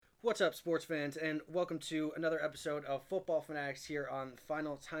What's up, sports fans, and welcome to another episode of Football Fanatics here on the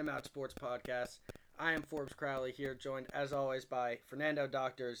Final Timeout Sports Podcast. I am Forbes Crowley here, joined as always by Fernando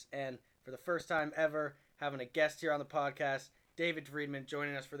Doctors, and for the first time ever, having a guest here on the podcast, David Friedman,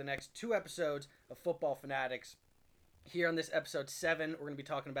 joining us for the next two episodes of Football Fanatics. Here on this episode 7, we're going to be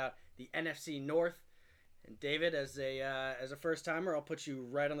talking about the NFC North. And David, as a first timer, I'll put you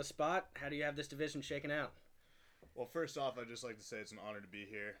right on the spot. How do you have this division shaken out? Well, first off, I'd just like to say it's an honor to be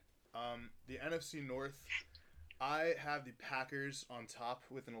here. The NFC North, I have the Packers on top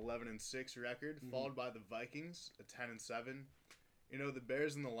with an 11-6 record, followed by the Vikings at 10-7. You know, the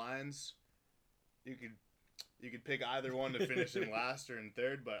Bears and the Lions, you could pick either one to finish in last or in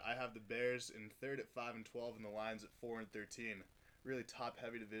third, but I have the Bears in third at 5-12 and the Lions at 4-13. Really top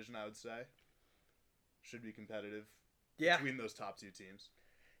heavy division, I would say. Should be competitive between those top two teams.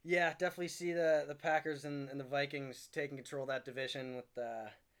 Yeah, definitely see the Packers and the Vikings taking control of that division.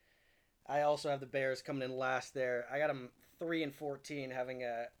 I also have the Bears coming in last there. I got them 3-14, having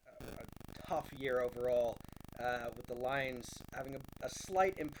a tough year overall. With the Lions having a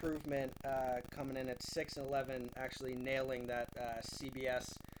slight improvement, coming in at 6-11, actually nailing that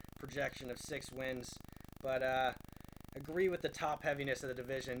CBS projection of 6 wins. But agree with the top heaviness of the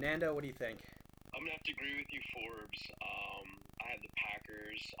division. Nando, what do you think? I'm gonna have to agree with you, Forbes. I have the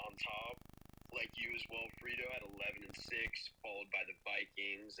Packers on top, like you as well. Frito at 11-6, followed by the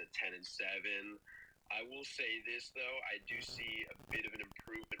Vikings at 10-7. I will say this though, I do see a bit of an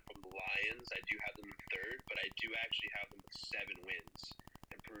improvement from the Lions. I do have them in third, but I do actually have them with 7 wins,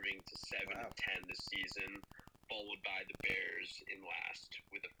 improving to 7-10 this season, followed by the Bears in last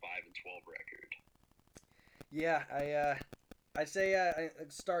with a 5-12 record. Yeah, I'd say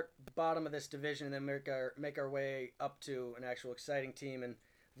I'd start bottom of this division and then make our way up to an actual exciting team and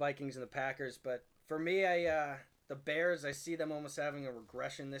Vikings and the Packers. But for me, the Bears, I see them almost having a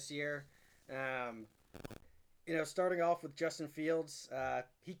regression this year. Starting off with Justin Fields,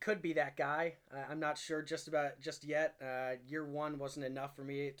 he could be that guy. I'm not sure just yet. Year one wasn't enough for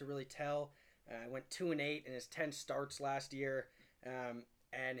me to really tell. Went 2-8 in his 10 starts last year,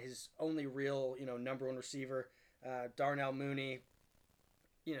 and his only real number one receiver, Darnell Mooney.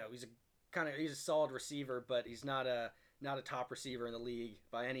 He's a solid receiver, but he's not a top receiver in the league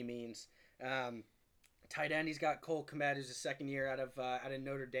by any means. Tight end, he's got Cole Kmet, who's his second year out of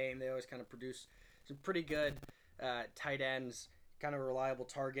Notre Dame. They always kind of produce some pretty good tight ends, kind of a reliable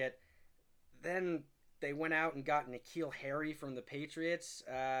target. Then they went out and got N'Keal Harry from the Patriots.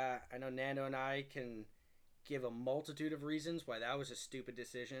 I know Nando and I can give a multitude of reasons why that was a stupid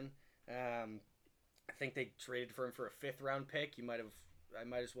decision. I think they traded for him for a 5th round pick. I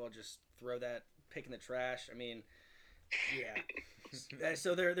might as well just throw that pick in the trash. I mean, yeah.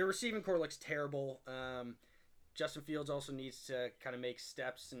 So their receiving core looks terrible. Justin Fields also needs to kind of make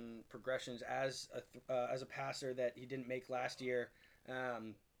steps and progressions as a passer that he didn't make last year.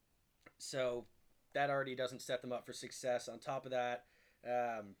 So that already doesn't set them up for success. On top of that,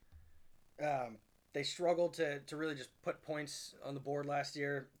 they struggled to really just put points on the board last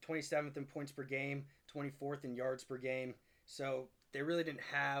year. 27th in points per game, 24th in yards per game. So they really didn't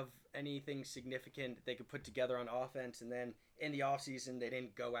have anything significant that they could put together on offense. And then in the offseason, they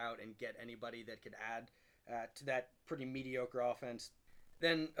didn't go out and get anybody that could add to that pretty mediocre offense.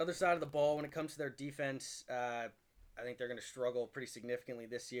 Then other side of the ball, when it comes to their defense, I think they're going to struggle pretty significantly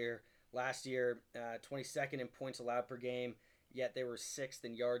this year. Last year, 22nd in points allowed per game, yet they were 6th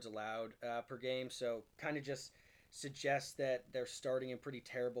in yards allowed per game. So kind of just suggests that they're starting in pretty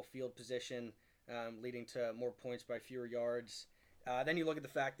terrible field position, leading to more points by fewer yards. Then you look at the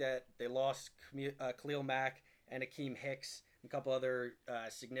fact that they lost Khalil Mack and Akeem Hicks, and a couple other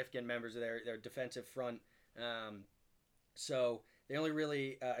significant members of their defensive front. So they only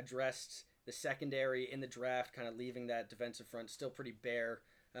really addressed the secondary in the draft, kind of leaving that defensive front still pretty bare.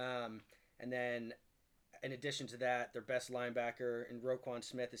 And then in addition to that, their best linebacker in Roquan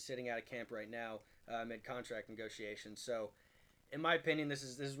Smith is sitting out of camp right now mid-contract negotiations. So in my opinion, this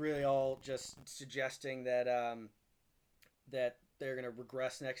is really all just suggesting that that they're going to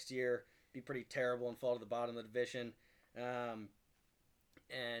regress next year, be pretty terrible, and fall to the bottom of the division. And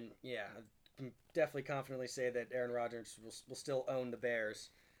yeah, I can definitely confidently say that Aaron Rodgers will still own the Bears.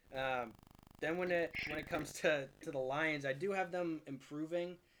 Then when it comes to the Lions, I do have them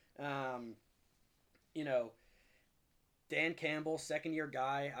improving. Dan Campbell, second-year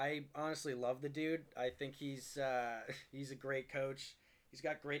guy. I honestly love the dude. I think he's a great coach. He's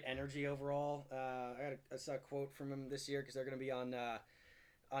got great energy overall. I saw a quote from him this year because they're going to be on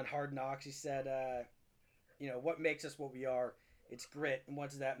Hard Knocks. He said, what makes us what we are? It's grit. And what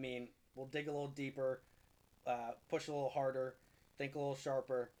does that mean? We'll dig a little deeper, push a little harder, think a little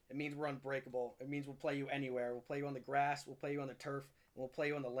sharper. It means we're unbreakable. It means we'll play you anywhere. We'll play you on the grass. We'll play you on the turf. And we'll play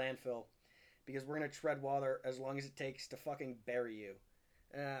you on the landfill because we're gonna tread water as long as it takes to fucking bury you.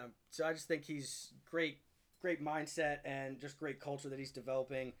 So I just think he's great mindset and just great culture that he's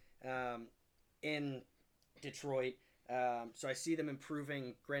developing in Detroit. So I see them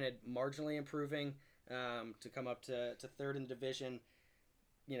improving, granted marginally improving, to come up to third in the division.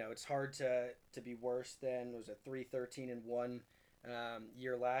 It's hard to be worse than, was it 3-13-1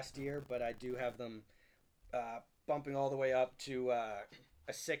 year last year, but I do have them bumping all the way up to a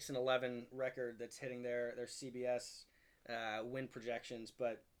 6-11 record that's hitting their CBS win projections.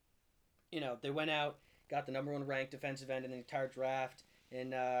 But they went out, got the number one ranked defensive end in the entire draft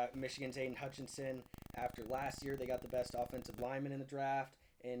in Michigan's Aiden Hutchinson. After last year, they got the best offensive lineman in the draft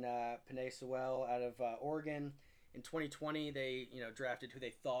in Penei Sewell out of Oregon. In 2020, they drafted who they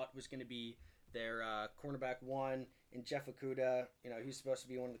thought was going to be their cornerback one in Jeff Okudah. He's supposed to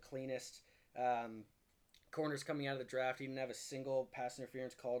be one of the cleanest corners coming out of the draft. He didn't have a single pass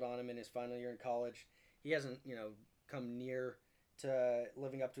interference called on him in his final year in college. He hasn't come near to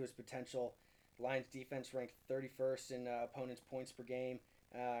living up to his potential. Lions defense ranked 31st in opponents' points per game,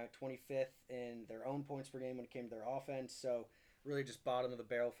 25th in their own points per game when it came to their offense. So really just bottom of the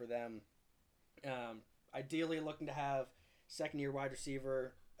barrel for them. Ideally looking to have second-year wide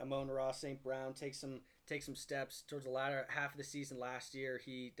receiver Amon Ross St. Brown take some steps towards the latter half of the season last year.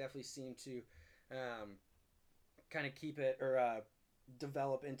 He definitely seemed to kind of keep it or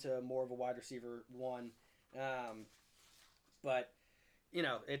develop into more of a wide receiver one. But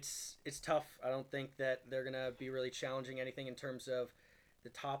it's tough. I don't think that they're gonna be really challenging anything in terms of the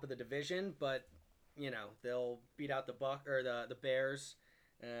top of the division, but they'll beat out the Bears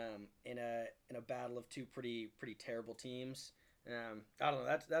in a battle of two pretty terrible teams. I don't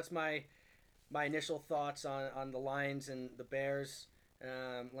know. That's my initial thoughts on the Lions and the Bears.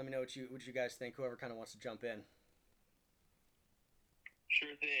 Let me know what you guys think. Whoever kind of wants to jump in.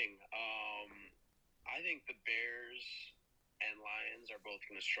 Sure thing. I think the Bears and Lions are both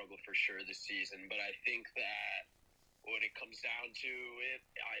going to struggle for sure this season, but I think that when it comes down to it,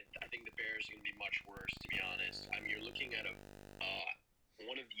 I think the Bears are going to be much worse, to be honest. I mean, you're looking at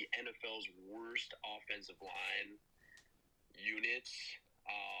one of the NFL's worst offensive line units.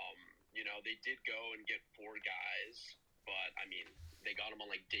 They did go and get 4 guys, but, I mean, they got them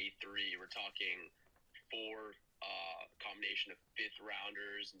on, day 3. We're talking 4 combination of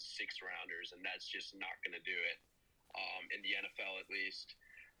 5th-rounders and 6th-rounders, and that's just not going to do it in the NFL at least.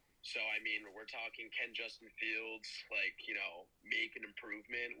 So, I mean, we're talking, can Justin Fields, make an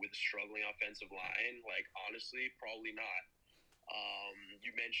improvement with a struggling offensive line? Honestly, probably not.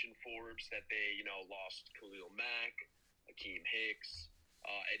 You mentioned Forbes that they, lost Khalil Mack, Akeem Hicks,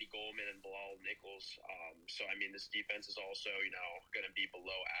 Eddie Goldman, and Bilal Nichols. So, I mean, this defense is also, going to be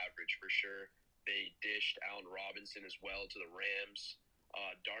below average for sure. They dished Allen Robinson as well to the Rams.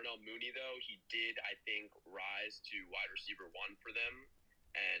 Darnell Mooney, though, he did, I think, rise to wide receiver 1 for them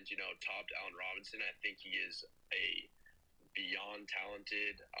and, topped Allen Robinson. I think he is a beyond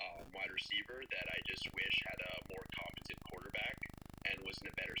talented wide receiver that I just wish had a more competent quarterback and was in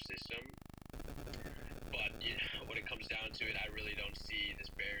a better system. But when it comes down to it, I really don't see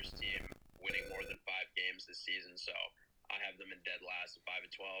this Bears team winning more than 5 games this season. So I have them in dead last at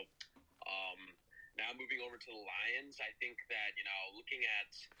 5-12. Now moving over to the Lions, I think that, looking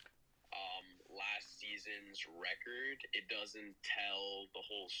at last season's record, it doesn't tell the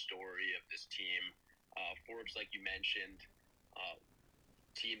whole story of this team. Forbes, like you mentioned,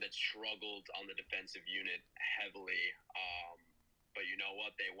 team that struggled on the defensive unit heavily. But you know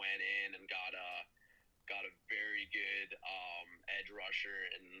what? They went in and got a very good edge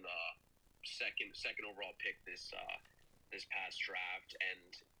rusher in the second overall pick this past draft.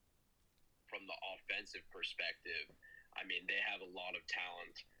 And from the offensive perspective, I mean, they have a lot of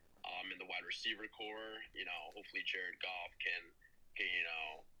talent in the wide receiver core. Hopefully Jared Goff can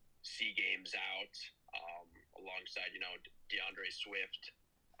see games out alongside, DeAndre Swift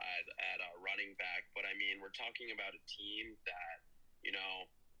at running back. But, I mean, we're talking about a team that,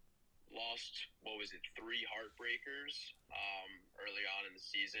 lost, 3 heartbreakers early on in the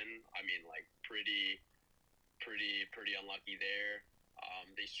season. I mean, pretty unlucky there.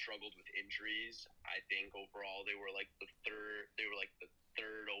 They struggled with injuries. I think overall they were the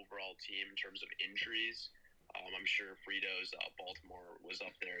third overall team in terms of injuries. I'm sure Frito's Baltimore was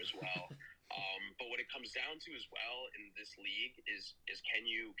up there as well. But what it comes down to as well in this league is can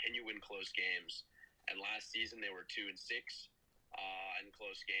you win close games? And last season they were 2-6 in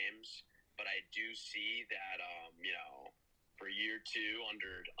close games. But I do see that for year 2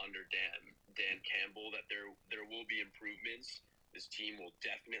 under Dan Campbell that there will be improvements. this team will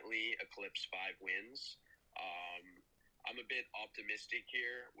definitely eclipse 5 wins. I'm a bit optimistic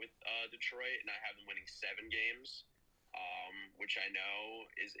here with Detroit, and I have them winning 7 games, which I know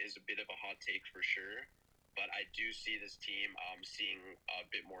is a bit of a hot take for sure. But I do see this team seeing a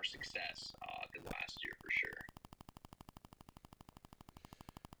bit more success than last year for sure.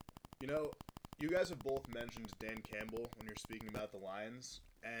 You know, you guys have both mentioned Dan Campbell when you're speaking about the Lions,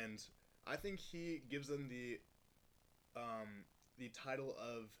 and I think he gives them the title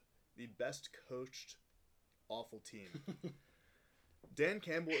of the best coached awful team. Dan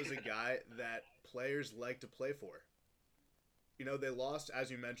Campbell is a guy that players like to play for. You know, they lost, as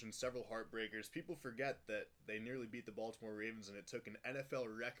you mentioned, several heartbreakers. People forget that they nearly beat the Baltimore Ravens, and it took an NFL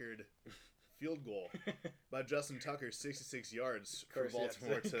record field goal by Justin Tucker, 66 yards for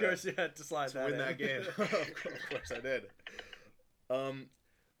Baltimore to win that game. Of course I did.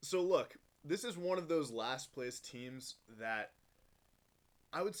 So look, this is one of those last place teams that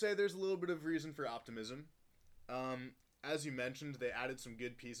I would say there's a little bit of reason for optimism. As you mentioned, they added some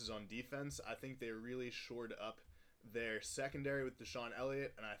good pieces on defense. I think they really shored up their secondary with Deshaun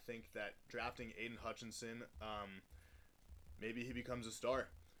Elliott, and I think that drafting Aiden Hutchinson, maybe he becomes a star.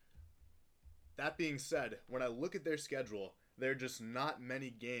 That being said, when I look at their schedule, there are just not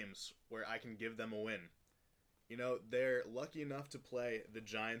many games where I can give them a win. You know, they're lucky enough to play the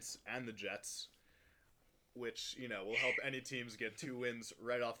Giants and the Jets, which, you know, will help any teams get 2 wins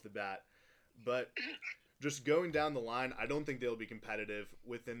right off the bat. But just going down the line, I don't think they'll be competitive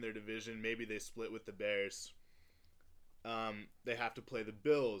within their division. Maybe they split with the Bears. They have to play the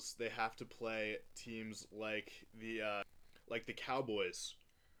Bills. They have to play teams like the Cowboys.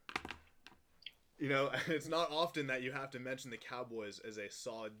 You know, it's not often that you have to mention the Cowboys as a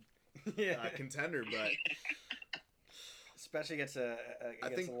solid contender, but especially against the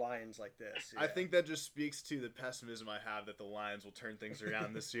Lions like this. Yeah. I think that just speaks to the pessimism I have that the Lions will turn things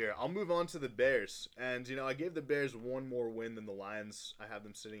around this year. I'll move on to the Bears, and you know, I gave the Bears one more win than the Lions. I have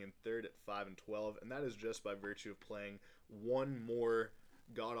them sitting in third at 5-12, and that is just by virtue of playing one more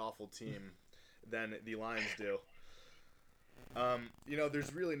god-awful team than the Lions do. You know,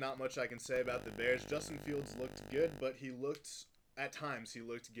 there's really not much I can say about the Bears. Justin Fields looked good, but at times he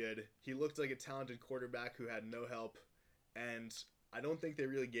looked good. He looked like a talented quarterback who had no help, and I don't think they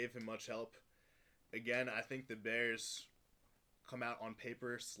really gave him much help. Again, I think the Bears come out on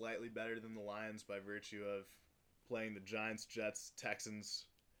paper slightly better than the Lions by virtue of playing the Giants, Jets, Texans,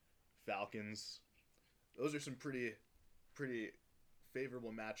 Falcons. Those are some pretty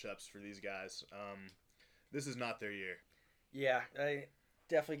favorable matchups for these guys. This is not their year. Yeah, I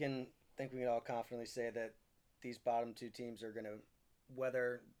definitely think we can all confidently say that these bottom 2 teams are going to,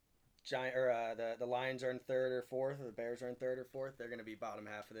 whether the Lions are in 3rd or 4th, or the Bears are in 3rd or 4th, they're going to be bottom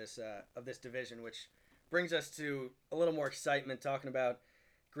half of this division, which brings us to a little more excitement talking about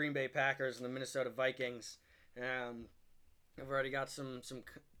Green Bay Packers and the Minnesota Vikings. I've already got some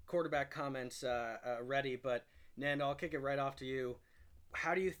quarterback comments ready, but Nando, I'll kick it right off to you.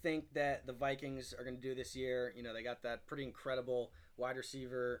 How do you think that the Vikings are going to do this year? You know, they got that pretty incredible wide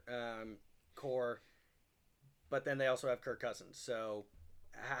receiver core, but then they also have Kirk Cousins. So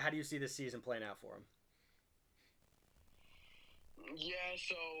how do you see this season playing out for them? Yeah,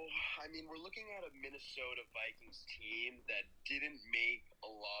 so, I mean, we're looking at a Minnesota Vikings team that didn't make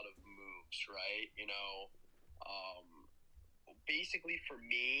a lot of moves, right? You know, basically for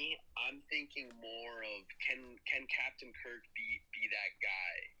me, I'm thinking more of can Captain Kirk be that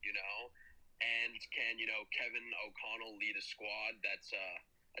guy, you know? And can, you know, Kevin O'Connell lead a squad that's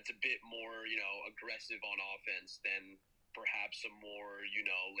a bit more, you know, aggressive on offense than perhaps a more, you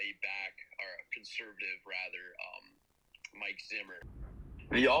know, laid back or conservative rather Mike Zimmer.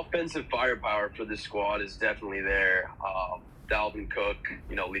 The offensive firepower for this squad is definitely there. Dalvin Cook,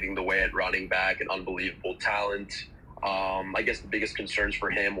 you know, leading the way at running back, an unbelievable talent. I guess the biggest concerns for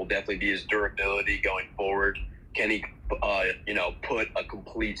him will definitely be his durability going forward. Can he, you know, put a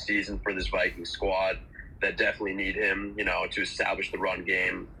complete season for this Viking squad that definitely need him, you know, to establish the run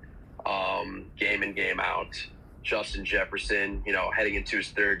game, game in, game out. Justin Jefferson, you know, heading into his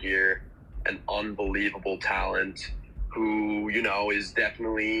 3rd year, an unbelievable talent who, you know, is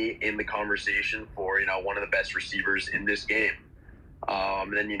definitely in the conversation for, you know, one of the best receivers in this game.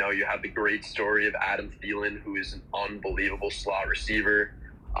 And then, you know, you have the great story of Adam Thielen, who is an unbelievable slot receiver,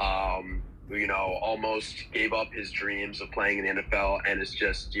 who, you know, almost gave up his dreams of playing in the NFL and is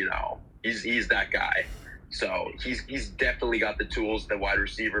just, you know, he's that guy. So he's definitely got the tools, the wide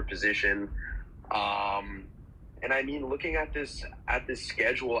receiver position. And I mean, looking at this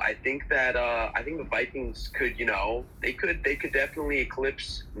schedule, I think that the Vikings could, you know, they could definitely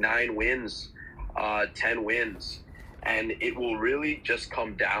eclipse 9 wins, 10 wins. And it will really just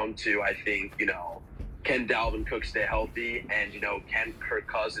come down to, I think, can Dalvin Cook stay healthy, and can Kirk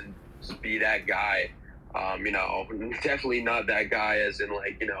Cousins be that guy? Definitely not that guy as in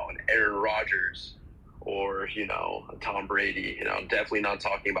an Aaron Rodgers or a Tom Brady. Definitely not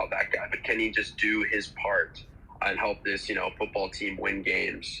talking about that guy. But can he just do his part and help this football team win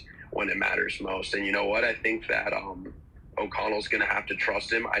games when it matters most? And you know what? I think that O'Connell's gonna have to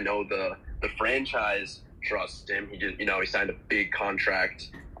trust him. I know the franchise trusts him. He just he signed a big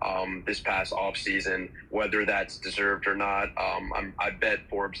contract this past offseason, whether that's deserved or not. I bet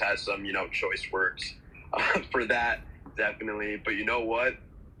Forbes has some choice words for that, definitely. But you know what?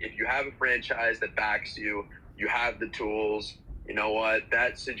 If you have a franchise that backs you, you have the tools. You know what?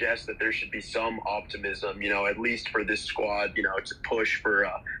 That suggests that there should be some optimism, at least for this squad, to push for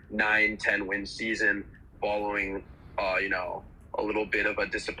a 9-10 win season following, a little bit of a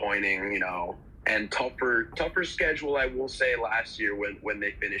disappointing, and tougher schedule, I will say, last year when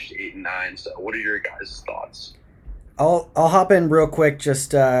they finished 8-9. So what are your guys' thoughts? I'll hop in real quick.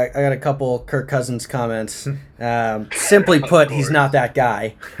 Just I got a couple Kirk Cousins comments. Simply put, he's not that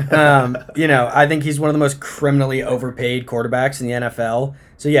guy. I think he's one of the most criminally overpaid quarterbacks in the NFL.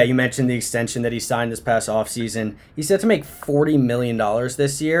 So yeah, you mentioned the extension that he signed this past offseason. He's set to make $40 million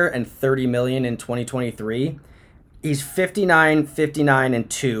this year and $30 million in 2023. He's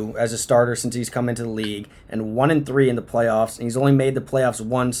 59-2 as a starter since he's come into the league, and 1-3 in the playoffs. And he's only made the playoffs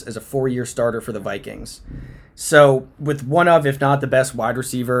once as a 4-year starter for the Vikings. So with one of, if not the best wide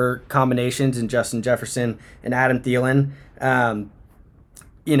receiver combinations in Justin Jefferson and Adam Thielen,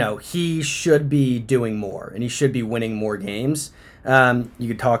 he should be doing more and he should be winning more games. You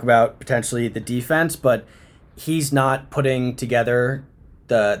could talk about potentially the defense, but he's not putting together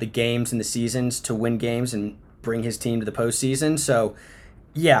the games and the seasons to win games and bring his team to the postseason. So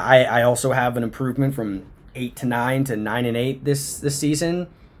yeah, I also have an improvement from 8-9 to 9-8 this season.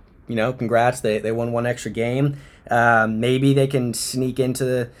 Congrats. They won one extra game. Maybe they can sneak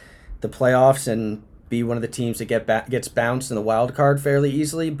into the playoffs and be one of the teams that gets bounced in the wild card fairly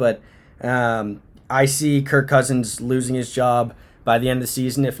easily. But I see Kirk Cousins losing his job by the end of the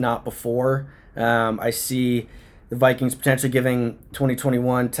season, if not before. I see the Vikings potentially giving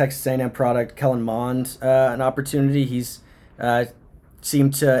 2021 Texas A&M product Kellen Mond an opportunity. He's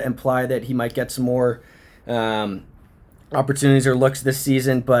seemed to imply that he might get some more opportunities or looks this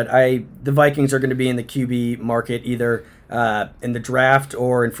season, but the Vikings are going to be in the QB market either in the draft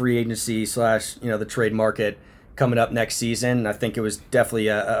or in free agency / the trade market coming up next season. I think it was definitely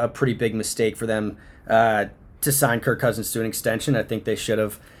a pretty big mistake for them to sign Kirk Cousins to an extension. I think they should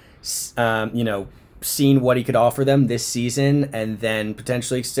have seen what he could offer them this season and then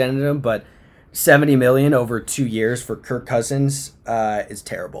potentially extended him, but $70 million over 2 years for Kirk Cousins is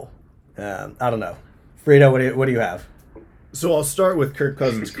terrible. I don't know. Frito, what do you have? So I'll start with Kirk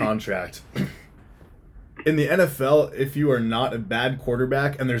Cousins' contract. In the NFL, if you are not a bad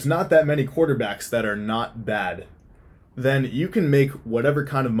quarterback, and there's not that many quarterbacks that are not bad, then you can make whatever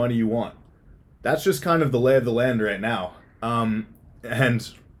kind of money you want. That's just kind of the lay of the land right now. And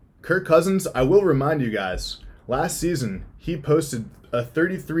Kirk Cousins, I will remind you guys, last season he posted a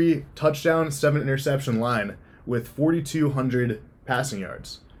 33 touchdown, 7 interception line with 4,200 passing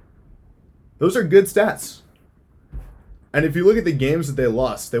yards. Those are good stats. And if you look at the games that they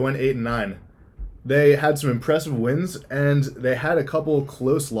lost, they went 8-9. They had some impressive wins, and they had a couple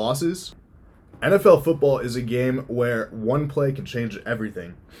close losses. NFL football is a game where one play can change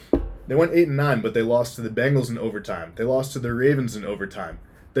everything. They went 8-9, but they lost to the Bengals in overtime. They lost to the Ravens in overtime.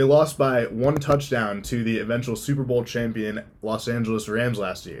 They lost by 1 touchdown to the eventual Super Bowl champion Los Angeles Rams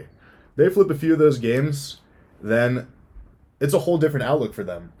last year. They flip a few of those games, then it's a whole different outlook for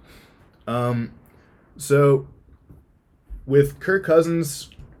them. So with Kirk Cousins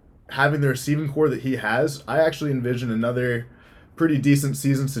having the receiving core that he has, I actually envision another pretty decent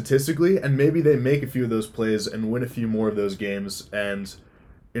season statistically, and maybe they make a few of those plays and win a few more of those games and,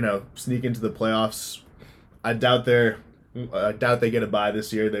 sneak into the playoffs. I doubt they get a bye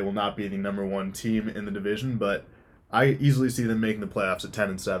this year. They will not be the number 1 team in the division, but I easily see them making the playoffs at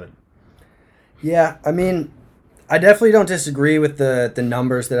 10-7. Yeah, I mean, I definitely don't disagree with the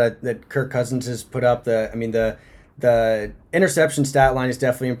numbers that Kirk Cousins has put up. The interception stat line is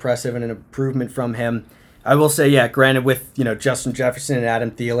definitely impressive and an improvement from him. I will say, yeah, granted with, Justin Jefferson and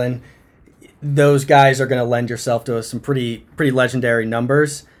Adam Thielen, those guys are going to lend yourself to some pretty legendary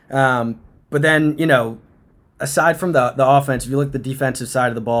numbers. But then, aside from the offense, if you look at the defensive side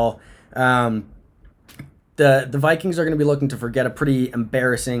of the ball, the Vikings are going to be looking to forget a pretty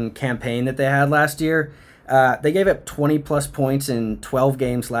embarrassing campaign that they had last year. They gave up 20-plus points in 12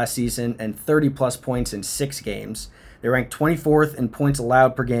 games last season and 30-plus points in 6 games. They ranked 24th in points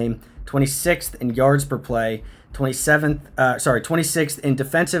allowed per game, 26th in yards per play, 26th in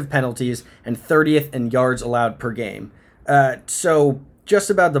defensive penalties, and 30th in yards allowed per game. So just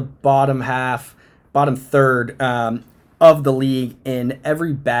about the bottom third of the league in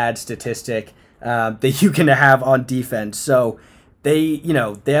every bad statistic that you can have on defense. So they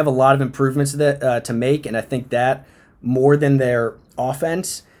have a lot of improvements to make, and I think that more than their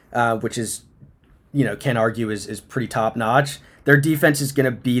offense, which is, can argue is pretty top notch. Their defense is going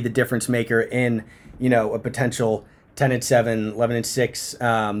to be the difference maker in, a potential 10-7,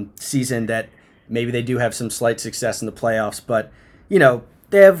 11-6 season that maybe they do have some slight success in the playoffs. But,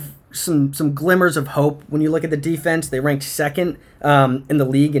 they have some glimmers of hope when you look at the defense. They ranked second in the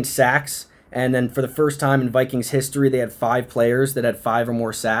league in sacks. And then for the first time in Vikings history, they had 5 players that had 5 or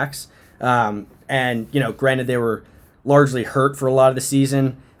more sacks. And, granted, they were largely hurt for a lot of the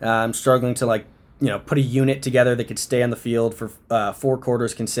season. Struggling to, put a unit together that could stay on the field for 4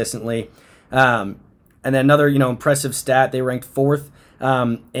 quarters consistently. And then another, impressive stat, they ranked 4th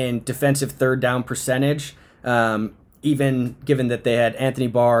in defensive third down percentage, even given that they had Anthony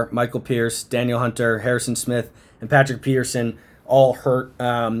Barr, Michael Pierce, Daniel Hunter, Harrison Smith, and Patrick Peterson all hurt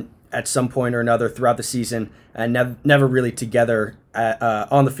at some point or another throughout the season, and never really together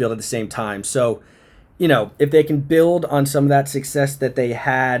on the field at the same time. So, if they can build on some of that success that they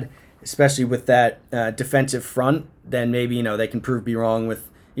had, especially with that defensive front, then maybe, they can prove me wrong with,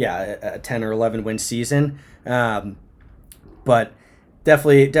 a 10 or 11 win season. But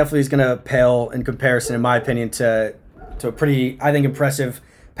definitely is going to pale in comparison, in my opinion, to a pretty, I think, impressive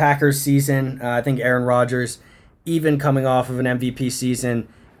Packers season. I think Aaron Rodgers, even coming off of an MVP season,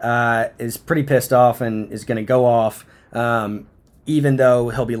 is pretty pissed off and is going to go off, even though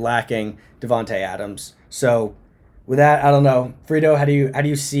he'll be lacking Devontae Adams. So with that, I don't know. Frito, how do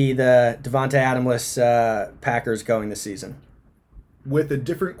you see the Devontae Adamless Packers going this season? With a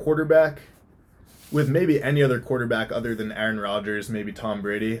different quarterback, with maybe any other quarterback other than Aaron Rodgers, maybe Tom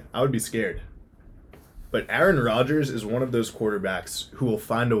Brady, I would be scared. But Aaron Rodgers is one of those quarterbacks who will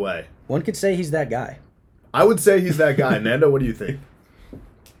find a way. One could say he's that guy. I would say he's that guy. Nando, what do you think?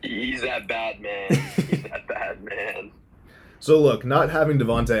 He's that bad man. He's that bad man. So look, not having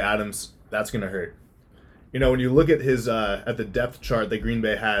Devontae Adams, that's going to hurt. When you look at his at the depth chart that Green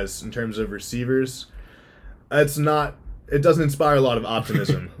Bay has in terms of receivers, it doesn't inspire a lot of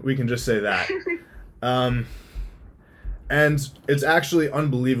optimism. We can just say that. And it's actually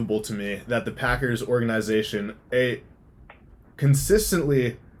unbelievable to me that the Packers organization, a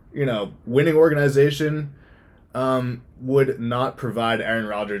consistently, winning organization, would not provide Aaron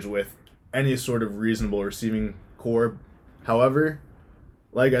Rodgers with any sort of reasonable receiving core. However,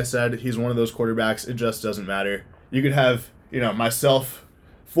 like I said, he's one of those quarterbacks. It just doesn't matter. You could have, myself,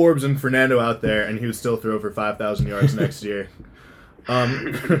 Forbes, and Fernando out there, and he would still throw for 5,000 yards next year.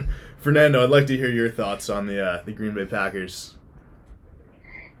 Fernando, I'd like to hear your thoughts on the Green Bay Packers.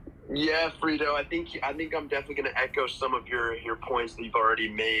 Yeah, Frito, I think I'm definitely going to echo some of your points that you've already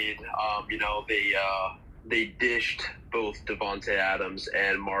made. They dished both Devontae Adams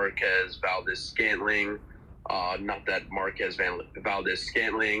and Marquez Valdes-Scantling. Not that Marquez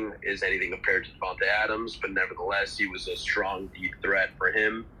Valdes-Scantling is anything compared to Devontae Adams, but nevertheless, he was a strong, deep threat for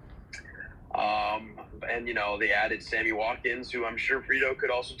him. And, they added Sammy Watkins, who I'm sure Frito could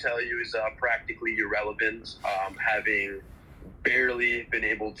also tell you is practically irrelevant, having barely been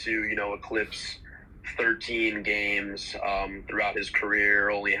able to, eclipse 13 games throughout his career,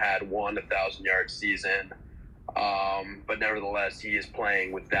 only had one 1,000-yard season. But nevertheless, he is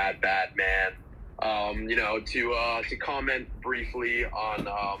playing with that bad man. To comment briefly on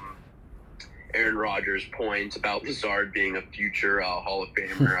Aaron Rodgers' point about Lazard being a future Hall of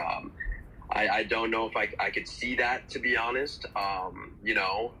Famer, I don't know if I could see that, to be honest.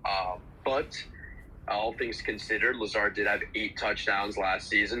 But all things considered, Lazard did have 8 touchdowns last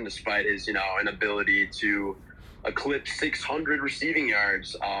season, despite his inability to eclipse 600 receiving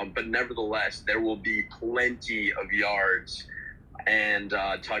yards. But nevertheless, there will be plenty of yards and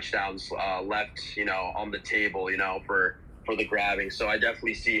touchdowns left, on the table, for the grabbing. So I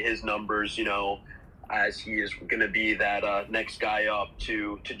definitely see his numbers, as he is going to be that next guy up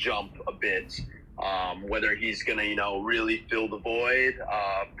to jump a bit. Whether he's going to, really fill the void,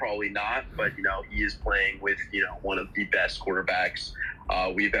 probably not. But, he is playing with, one of the best quarterbacks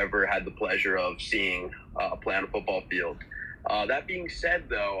we've ever had the pleasure of seeing play on a football field. That being said,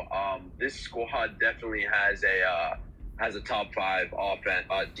 though, this squad definitely has a top 5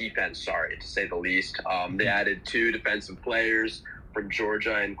 defense, to say the least. They added 2 defensive players from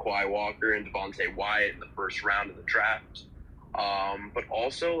Georgia and Kawhi Walker and Devontae Wyatt in the first round of the draft. But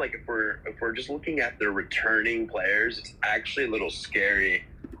also, like, if we're just looking at the returning players, it's actually a little scary.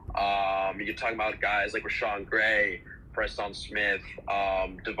 You're talking about guys like Rashawn Gray, Preston Smith,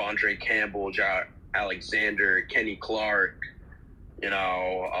 Devondre Campbell, Alexander, Kenny Clark,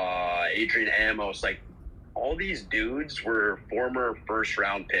 Adrian Amos. Like, all these dudes were former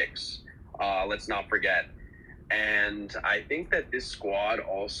first-round picks. Let's not forget. And I think that this squad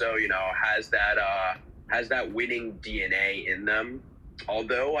also, has that winning DNA in them.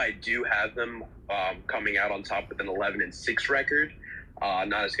 Although I do have them coming out on top with an 11-6 record,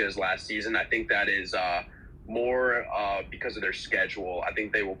 not as good as last season. I think that is more because of their schedule. I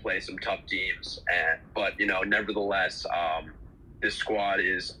think they will play some tough teams, but nevertheless, this squad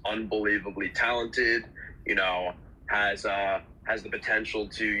is unbelievably talented. Has the potential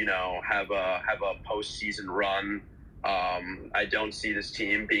to have a postseason run. I don't see this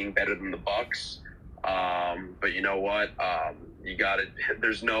team being better than the Bucks. But you know what? You got it.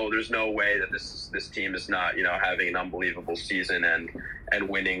 There's no way that this team is not having an unbelievable season and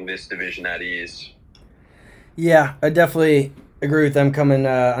winning this division at ease. Yeah, I definitely agree with them coming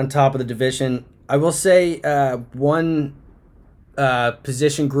on top of the division. I will say one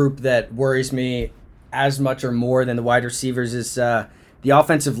position group that worries me as much or more than the wide receivers is the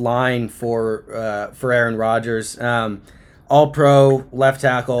offensive line for Aaron Rodgers. All-pro left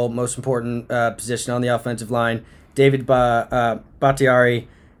tackle, most important position on the offensive line. David Bakhtiari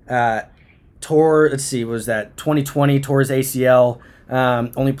was that 2020, tore his ACL.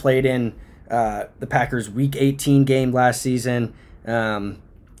 Only played in the Packers' Week 18 game last season. And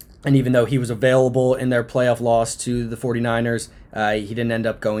even though he was available in their playoff loss to the 49ers, he didn't end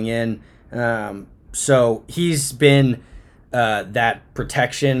up going in. So he's been that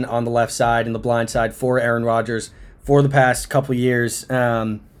protection on the left side and the blind side for Aaron Rodgers for the past couple years.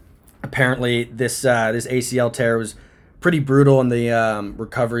 Apparently, this ACL tear was pretty brutal, and the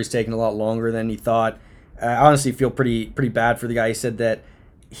recovery's taken a lot longer than he thought. I honestly feel pretty bad for the guy. He said that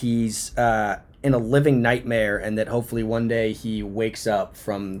he's in a living nightmare, and that hopefully one day he wakes up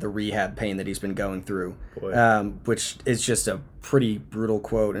from the rehab pain that he's been going through, which is just a pretty brutal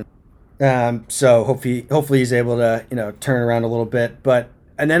quote. So hopefully he's able to turn around a little bit.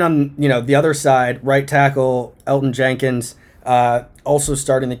 And then on the other side, right tackle Elton Jenkins, also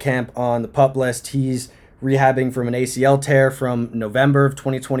starting the camp on the PUP list. He's rehabbing from an ACL tear from November of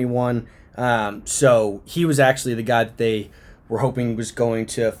 2021. So he was actually the guy that they were hoping was going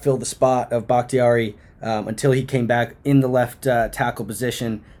to fill the spot of Bakhtiari until he came back in the left tackle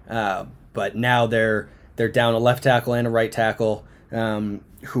position. But now they're down a left tackle and a right tackle,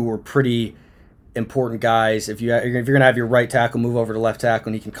 who were pretty important guys. If you're gonna have your right tackle move over to left tackle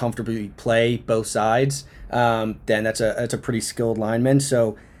and he can comfortably play both sides, then that's a pretty skilled lineman.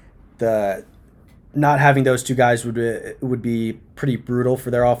 So the not having those two guys would be pretty brutal for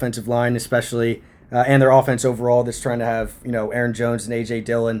their offensive line, especially and their offense overall. That's trying to have Aaron Jones and AJ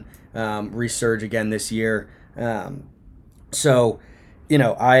Dillon resurge again this year. So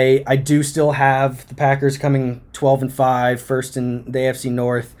I do still have the Packers coming 12-5, first in the AFC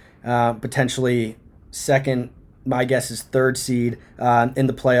North. Potentially second, my guess is third seed in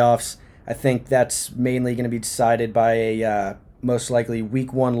the playoffs. I think that's mainly going to be decided by a most likely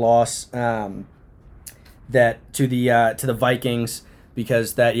Week 1 loss that to the Vikings,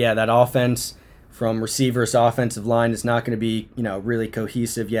 because that offense from receivers to offensive line is not going to be really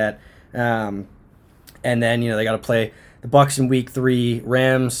cohesive yet. And then they got to play the Bucs in Week 3,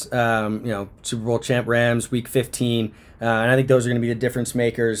 Rams, Super Bowl champ Rams, Week 15. And I think those are going to be the difference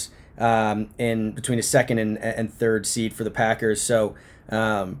makers in between a second and third seed for the Packers. So,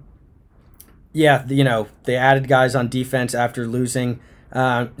 they added guys on defense after losing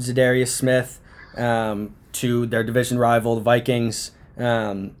Zadarius Smith to their division rival, the Vikings.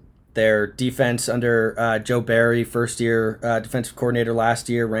 Their defense under Joe Barry, first-year defensive coordinator last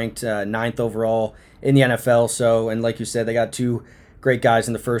year, ranked 9th overall in the NFL. So, and like you said, they got two great guys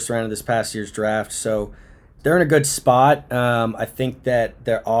in the first round of this past year's draft. So they're in a good spot. I think that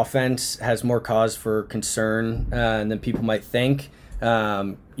their offense has more cause for concern than people might think.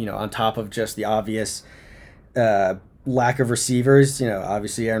 On top of just the obvious lack of receivers.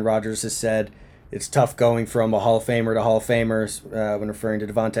 Obviously Aaron Rodgers has said it's tough going from a Hall of Famer to Hall of Famers when referring to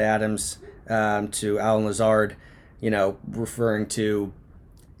Davante Adams to Alan Lazard, referring to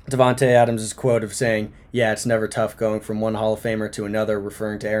Davante Adams' quote of saying, yeah, it's never tough going from one Hall of Famer to another,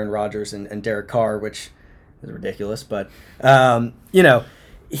 referring to Aaron Rodgers and Derek Carr, which is ridiculous. But,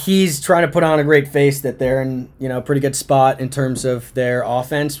 he's trying to put on a great face that they're in, a pretty good spot in terms of their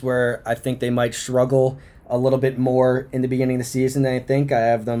offense, where I think they might struggle a little bit more in the beginning of the season than I think. I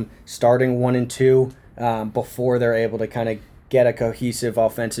have them starting 1-2 before they're able to kind of get a cohesive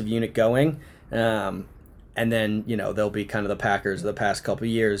offensive unit going. And then, they'll be kind of the Packers of the past couple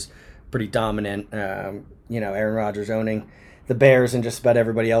of years, pretty dominant. Aaron Rodgers owning the Bears and just about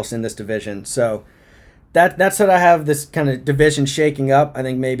everybody else in this division. So that's what I have this kind of division shaking up. I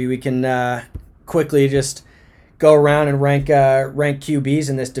think maybe we can quickly just go around and rank QBs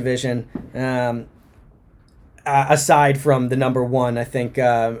in this division. Aside from the number one, I think we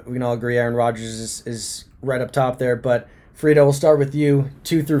can all agree Aaron Rodgers is right up top there. But Frida, we'll start with you.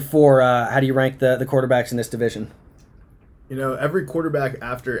 2 through 4. How do you rank the quarterbacks in this division? Every quarterback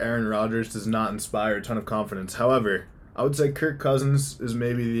after Aaron Rodgers does not inspire a ton of confidence. However, I would say Kirk Cousins is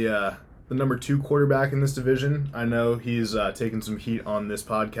maybe the number 2 quarterback in this division. I know he's taken some heat on this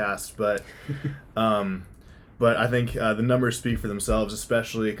podcast, but I think the numbers speak for themselves,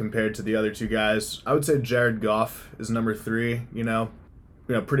 especially compared to the other 2 guys. I would say Jared Goff is number 3.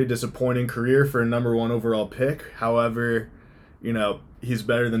 Pretty disappointing career for a number 1 overall pick. However, he's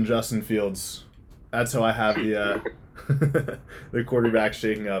better than Justin Fields. That's how I have the the quarterback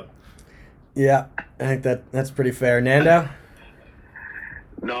shaking up. Yeah, I think that's pretty fair. Nando?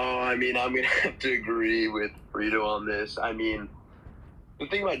 No, I'm going to have to agree with Frito on this. The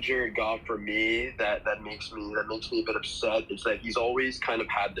thing about Jared Goff for me that makes me a bit upset is that he's always kind of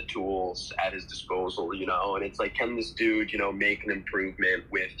had the tools at his disposal, and it's like, can this dude, make an improvement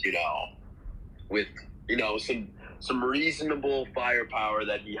with some reasonable firepower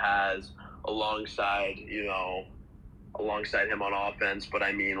that he has alongside him on offense. But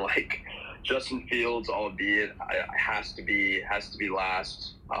Justin Fields, albeit, has to be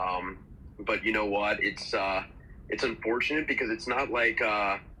last. But you know what? It's unfortunate because it's not like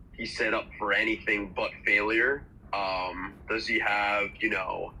he's set up for anything but failure. Does he have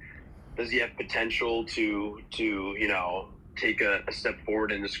potential to take a step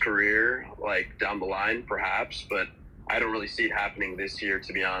forward in his career, down the line, perhaps? But I don't really see it happening this year,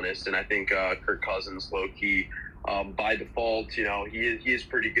 to be honest. And I think Kirk Cousins, low-key, by default, he is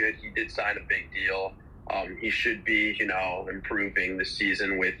pretty good. He did sign a big deal. He should be, improving this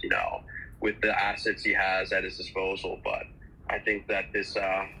season with the assets he has at his disposal. But I think that this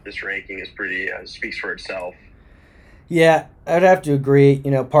ranking is pretty speaks for itself. Yeah, I'd have to agree.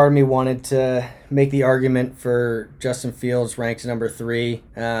 Part of me wanted to make the argument for Justin Fields ranks number 3.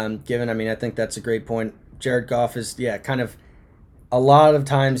 Given, I think that's a great point. Jared Goff is, kind of a lot of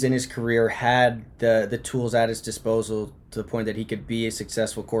times in his career had the tools at his disposal to the point that he could be a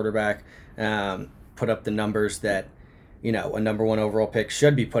successful quarterback, put up the numbers that, a number 1 overall pick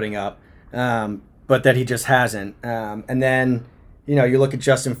should be putting up, but that he just hasn't. And then, you look at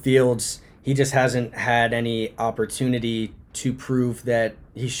Justin Fields, he just hasn't had any opportunity to prove that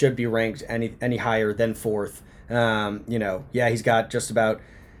he should be ranked any higher than 4th. He's got just about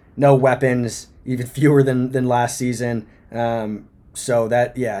no weapons, even fewer than last season. So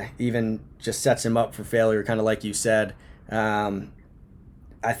that, even just sets him up for failure, kind of like you said.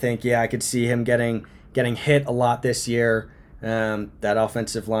 I think, I could see him getting hit a lot this year. That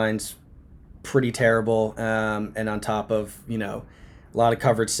offensive line's pretty terrible. And on top of, a lot of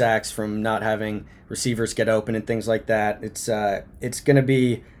coverage sacks from not having receivers get open and things like that. It's going to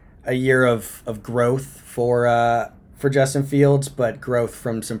be a year of growth for Justin Fields, but growth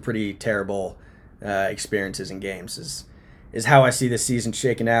from some pretty terrible experiences in games is how I see this season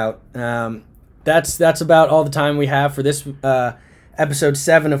shaking out. That's about all the time we have for this episode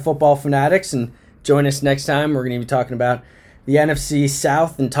 7 of Football Fanatics, and join us next time. We're going to be talking about the NFC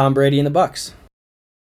South and Tom Brady and the Bucs.